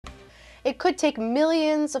It could take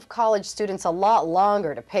millions of college students a lot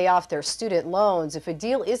longer to pay off their student loans if a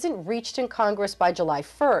deal isn't reached in Congress by July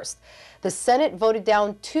 1st. The Senate voted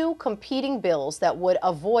down two competing bills that would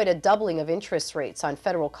avoid a doubling of interest rates on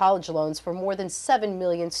federal college loans for more than 7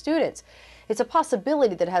 million students. It's a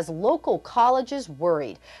possibility that has local colleges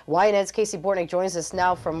worried. YNN's Casey Bortnick joins us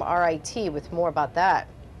now from RIT with more about that.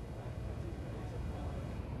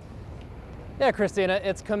 Yeah, Christina,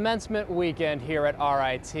 it's commencement weekend here at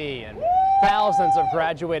RIT, and thousands of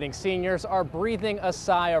graduating seniors are breathing a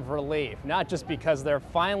sigh of relief, not just because they're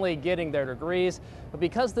finally getting their degrees, but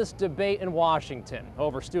because this debate in Washington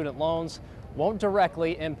over student loans won't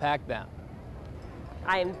directly impact them.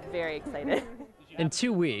 I'm very excited. In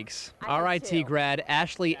 2 weeks, RIT grad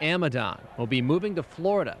Ashley Amadon will be moving to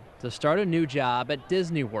Florida to start a new job at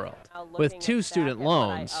Disney World. With 2 student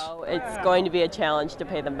loans, It's going to be a challenge to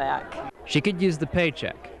pay them back. she could use the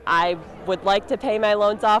paycheck. I would like to pay my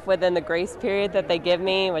loans off within the grace period that they give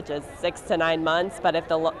me, which is 6 to 9 months, but if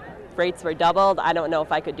the rates were doubled, I don't know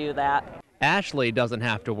if I could do that. Ashley doesn't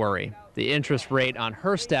have to worry. The interest rate on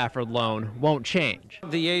her Stafford loan won't change.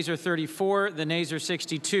 The yeas are 34, the nays are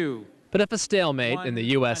 62. But if a stalemate in the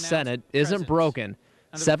U.S. Senate isn't broken,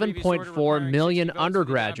 7.4 million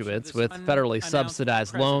undergraduates with federally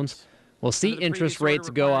subsidized loans will see interest rates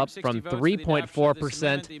go up from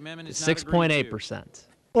 3.4% to 6.8%.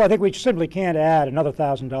 Well, I think we simply can't add another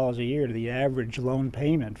 $1,000 a year to the average loan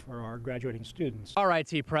payment for our graduating students.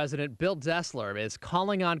 RIT President Bill Destler is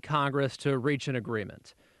calling on Congress to reach an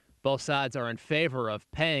agreement. Both sides are in favor of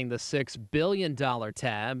paying the $6 billion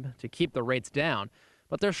tab to keep the rates down,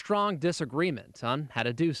 but there's strong disagreement on how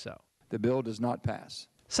to do so. The bill does not pass.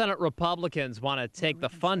 Senate Republicans want to take the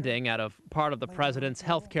funding out of part of the president's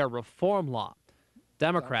health care reform law.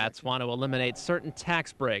 Democrats want to eliminate certain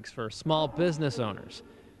tax breaks for small business owners.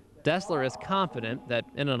 Destler is confident that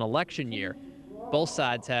in an election year, both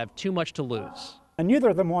sides have too much to lose. And neither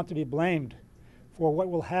of them want to be blamed for what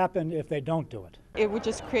will happen if they don't do it. It would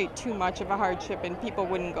just create too much of a hardship and people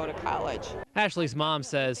wouldn't go to college. Ashley's mom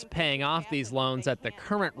says paying off these loans at the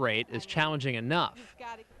current rate is challenging enough.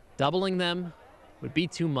 Doubling them would be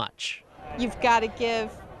too much. You've got to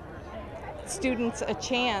give students a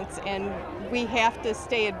chance, and we have to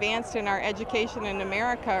stay advanced in our education in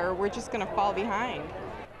America or we're just going to fall behind.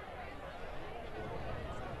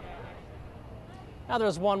 Now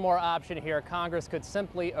there's one more option here. Congress could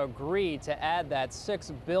simply agree to add that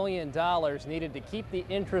 $6 billion needed to keep the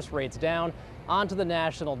interest rates down onto the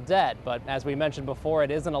national debt. But as we mentioned before,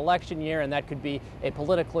 it is an election year and that could be a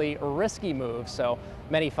politically risky move, so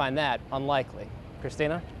many find that unlikely.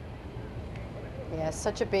 Christina? Yeah,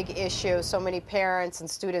 such a big issue. So many parents and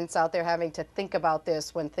students out there having to think about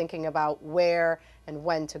this when thinking about where and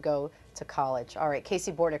when to go to college. All right,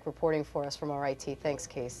 Casey Bortnick reporting for us from RIT. Thanks,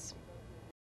 Case.